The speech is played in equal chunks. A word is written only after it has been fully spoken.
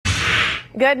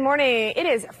Good morning. It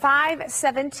is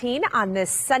 5:17 on this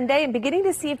Sunday and beginning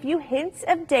to see a few hints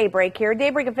of daybreak here.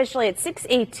 Daybreak officially at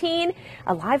 6:18.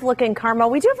 A live look in Carmel.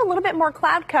 We do have a little bit more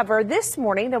cloud cover this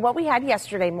morning than what we had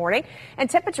yesterday morning, and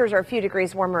temperatures are a few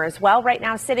degrees warmer as well. Right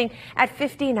now sitting at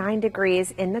 59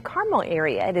 degrees in the Carmel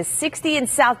area. It is 60 in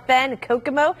South Bend,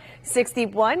 Kokomo,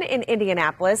 61 in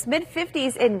Indianapolis,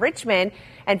 mid-50s in Richmond,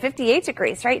 and 58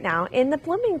 degrees right now in the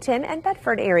Bloomington and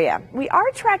Bedford area. We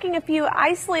are tracking a few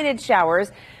isolated showers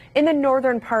in the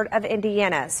northern part of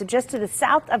Indiana. So just to the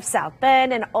south of South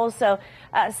Bend and also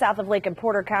south of Lake and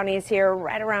Porter counties here,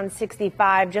 right around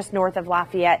 65, just north of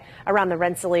Lafayette, around the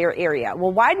Rensselaer area.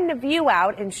 We'll widen the view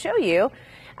out and show you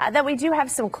that we do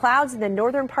have some clouds in the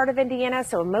northern part of Indiana,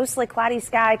 so a mostly cloudy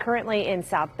sky currently in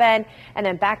South Bend, and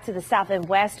then back to the south and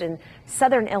west and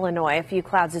southern Illinois, a few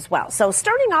clouds as well. So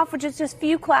starting off with just a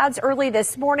few clouds early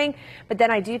this morning, but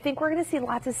then I do think we're going to see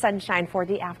lots of sunshine for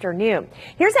the afternoon.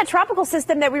 Here's that tropical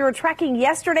system that we were tracking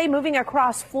yesterday moving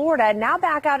across Florida, now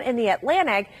back out in the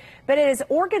Atlantic, but it is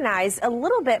organized a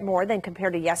little bit more than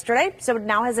compared to yesterday, so it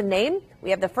now has a name. We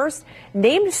have the first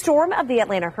named storm of the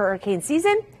Atlanta hurricane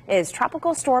season. Is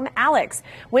Tropical Storm Alex.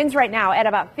 Winds right now at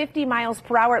about 50 miles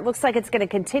per hour. It looks like it's going to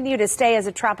continue to stay as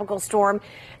a tropical storm.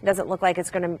 It doesn't look like it's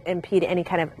going to impede any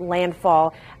kind of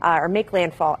landfall or make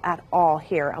landfall at all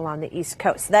here along the East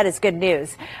Coast. So that is good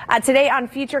news. Today on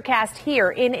Futurecast here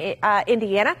in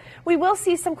Indiana, we will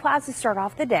see some clouds to start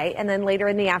off the day, and then later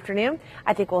in the afternoon,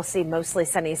 I think we'll see mostly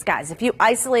sunny skies. A few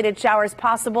isolated showers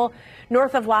possible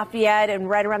north of Lafayette and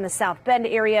right around the South Bend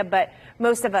area, but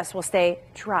most of us will stay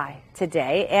dry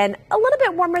today and a little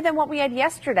bit warmer than what we had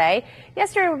yesterday.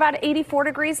 Yesterday, we were about 84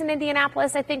 degrees in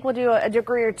Indianapolis. I think we'll do a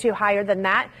degree or two higher than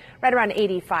that, right around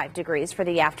 85 degrees for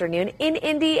the afternoon. In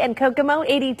Indy and Kokomo,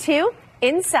 82.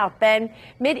 In South Bend,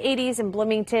 mid-80s in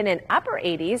Bloomington and upper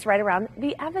 80s right around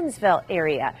the Evansville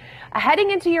area. Heading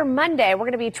into your Monday, we're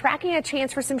going to be tracking a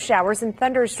chance for some showers and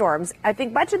thunderstorms. I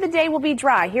think much of the day will be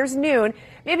dry. Here's noon,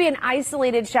 maybe an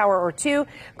isolated shower or two.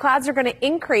 Clouds are going to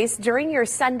increase during your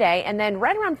Sunday, and then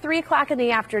right around 3 o'clock in the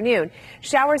afternoon,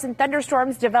 showers and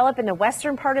thunderstorms develop in the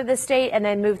western part of the state and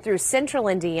then move through central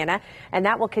Indiana, and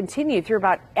that will continue through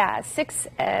about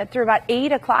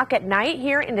 8 o'clock at night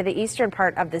here into the eastern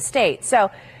part of the state. So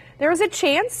there is a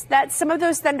chance that some of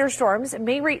those thunderstorms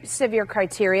may reach severe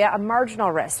criteria, a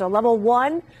marginal risk. So level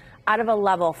 1 out of a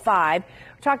level 5.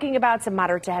 We're talking about some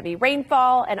moderate to heavy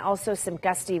rainfall and also some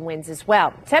gusty winds as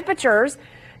well. Temperatures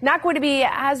not going to be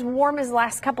as warm as the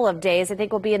last couple of days. I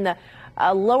think we'll be in the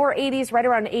lower 80s, right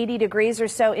around 80 degrees or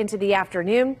so into the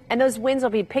afternoon. And those winds will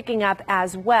be picking up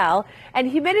as well. And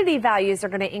humidity values are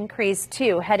going to increase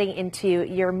too heading into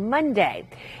your Monday.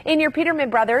 In your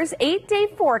Peterman Brothers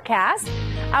 8-day forecast,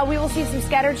 we will see some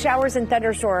scattered showers and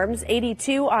thunderstorms,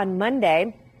 82 on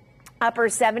Monday. Upper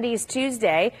 70s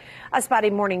Tuesday, a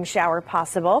spotty morning shower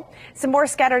possible. Some more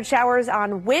scattered showers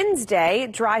on Wednesday,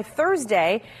 dry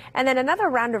Thursday, and then another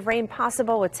round of rain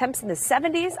possible with temps in the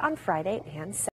 70s on Friday and Saturday.